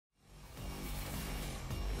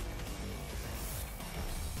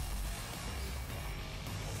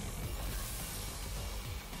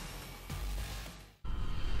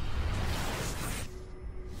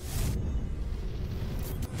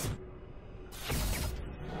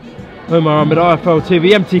UMAR, IFL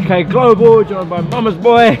TV, MTK Global, joined by Mama's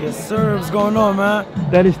Boy. Yes sir, what's going on,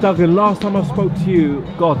 man? Dennis Douglin, last time I spoke to you,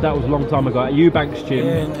 God, that was a long time ago, at Eubank's gym.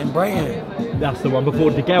 Yeah, in Brighton. That's the one,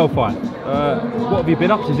 before the Gale fight. What have you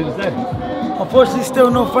been up to since then? Unfortunately,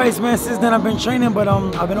 still no fights, man. Since then, I've been training, but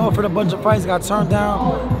I've been offered a bunch of fights, got turned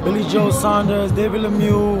down. Billy Joe Saunders, David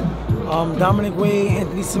Lemieux, Dominic Wade,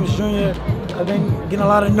 Anthony Sims Jr. I've been getting a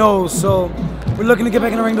lot of no's, so we're looking to get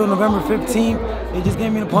back in the ring on November 15th. They just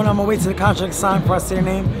gave me an opponent on my way to the contract signed before I say their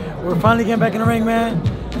name. We're finally getting back in the ring, man,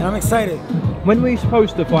 and I'm excited. When were you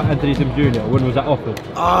supposed to fight Anthony Sims Jr.? When was that offered?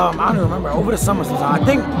 I don't remember. Over the summer sometime. I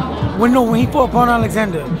think when he fought upon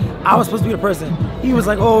Alexander, I was supposed to be the person. He was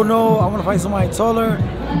like, oh no, I want to fight somebody taller,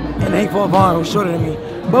 and then he fought upon who's shorter than me.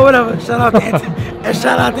 But whatever. Shout out to Anthony, and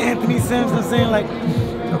shout out to Anthony Sims. I'm saying, like,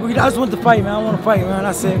 I just want to fight, man. I want to fight, man.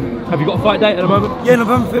 That's it. Have you got a fight date at the moment? Yeah,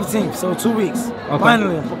 November 15th. So 2 weeks. Okay.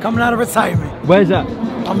 Finally, we're coming out of retirement. Where's that?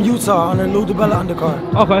 I'm Utah on the Lou DiBella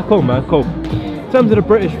undercard. Okay, cool, man. Cool. In terms of the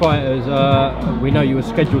British fighters, we know you were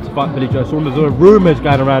scheduled to fight Billy Joe Saunders. There are rumours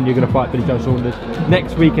going around you're going to fight Billy Joe Saunders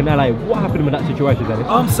next week in LA. What happened with that situation,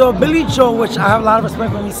 Dennis? So Billy Joe, which I have a lot of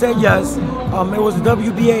respect for him, he said yes. It was the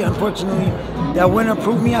WBA, unfortunately, that wouldn't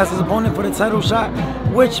approve me as his opponent for the title shot,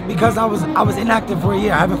 which, because I was inactive for a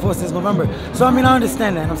year, I haven't fought since November. So I mean, I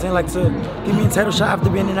understand that. I'm saying, like, to give me a title shot after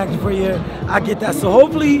being inactive for a year, I get that. So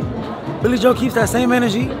hopefully Billy Joe keeps that same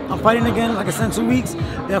energy. I'm fighting again, like I said, in 2 weeks.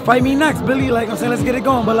 They'll fight me next, Billy. Like I'm saying, let's get it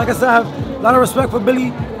going. But like I said, I have a lot of respect for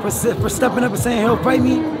Billy for stepping up and saying he'll fight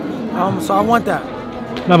me. So I want that.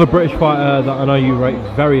 Another British fighter that I know you rate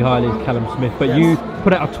very highly is Callum Smith. But yes, you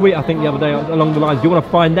put out a tweet, I think, the other day along the lines, you want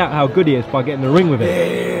to find out how good he is by getting in the ring with him.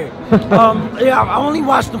 Yeah, I only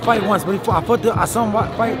watched him fight once, but I saw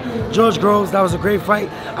him fight George Groves. That was a great fight.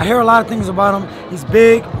 I hear a lot of things about him. He's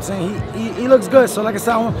big. I'm saying he looks good. So like I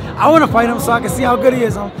said, I want to fight him so I can see how good he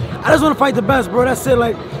is. I just want to fight the best, bro. That's it.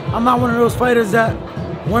 Like, I'm not one of those fighters that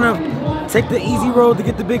want to take the easy road to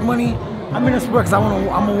get the big money. I'm in this sport because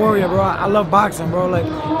I'm a warrior, bro. I love boxing, bro. Like,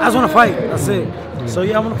 I just want to fight. That's it. So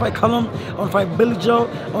yeah, I want to fight Callum. I want to fight Billy Joe.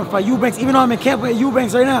 I want to fight Eubank. Even though I'm in camp with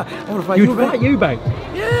Eubank right now, I want to fight Eubank. You fight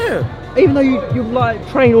Eubank? Yeah. Even though you like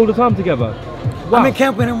train all the time together? Wow. I'm in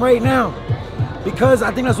camp with him right now because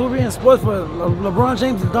I think that's what we're in sports for. LeBron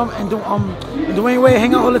James and Dwayne Wade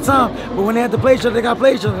hang out all the time, but when they have to play each other, they got to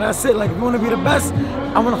play each other. That's it. Like, if you want to be the best,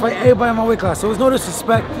 I want to fight everybody in my weight class. So there's no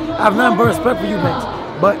disrespect. I have nothing but respect for Eubank.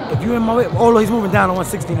 But if you're in my way, although he's moving down to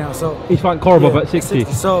 160 now, so he's fighting Korobov at 60.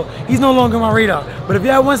 So he's no longer on my radar. But if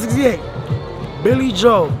you're at 168, Billy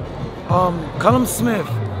Joe, Callum Smith,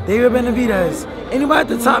 David Benavidez, anybody at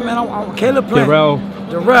the top, man, I'm Caleb Plant.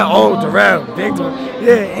 Darrell, big Darrell.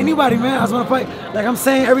 Yeah, anybody, man, I just want to fight. Like I'm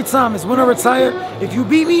saying every time, it's win or retire. If you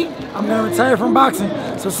beat me, I'm gonna retire from boxing.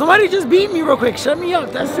 So somebody just beat me real quick. Shut me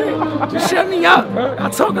up. That's it. Just shut me up, bro. I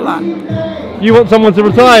talk a lot. You want someone to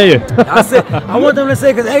retire you? I said I want them to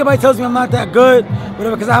say, because everybody tells me I'm not that good,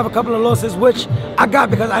 whatever. Because I have a couple of losses, which I got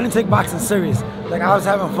because I didn't take boxing serious. Like, I was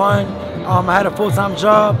having fun. I had a full-time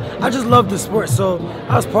job. I just loved the sport, so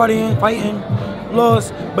I was partying, fighting,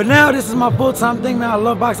 lost. But now this is my full-time thing, man. I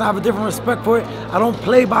love boxing. I have a different respect for it. I don't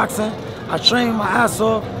play boxing. I train my ass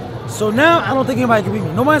off. So now I don't think anybody can beat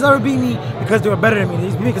me. Nobody's ever beat me because they were better than me. They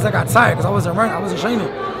just beat me because I got tired, because I wasn't running, I wasn't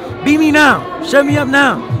training. Beat me now. Shut me up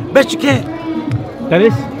now. Bet you can't.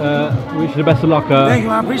 Dennis, wish you the best of luck. Thank you,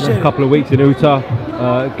 man. I appreciate it. A couple of weeks in Utah,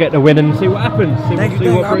 get the win and see what happens. Thank See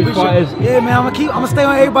you. what British fighters. Yeah, man. I'm gonna stay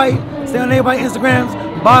on everybody's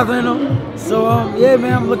Instagrams, bothering them. So yeah,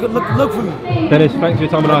 man. Look for me. Dennis, thanks for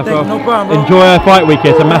your time on IFL. No problem, bro. Enjoy our fight week.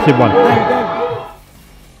 It's a massive one. Thank you.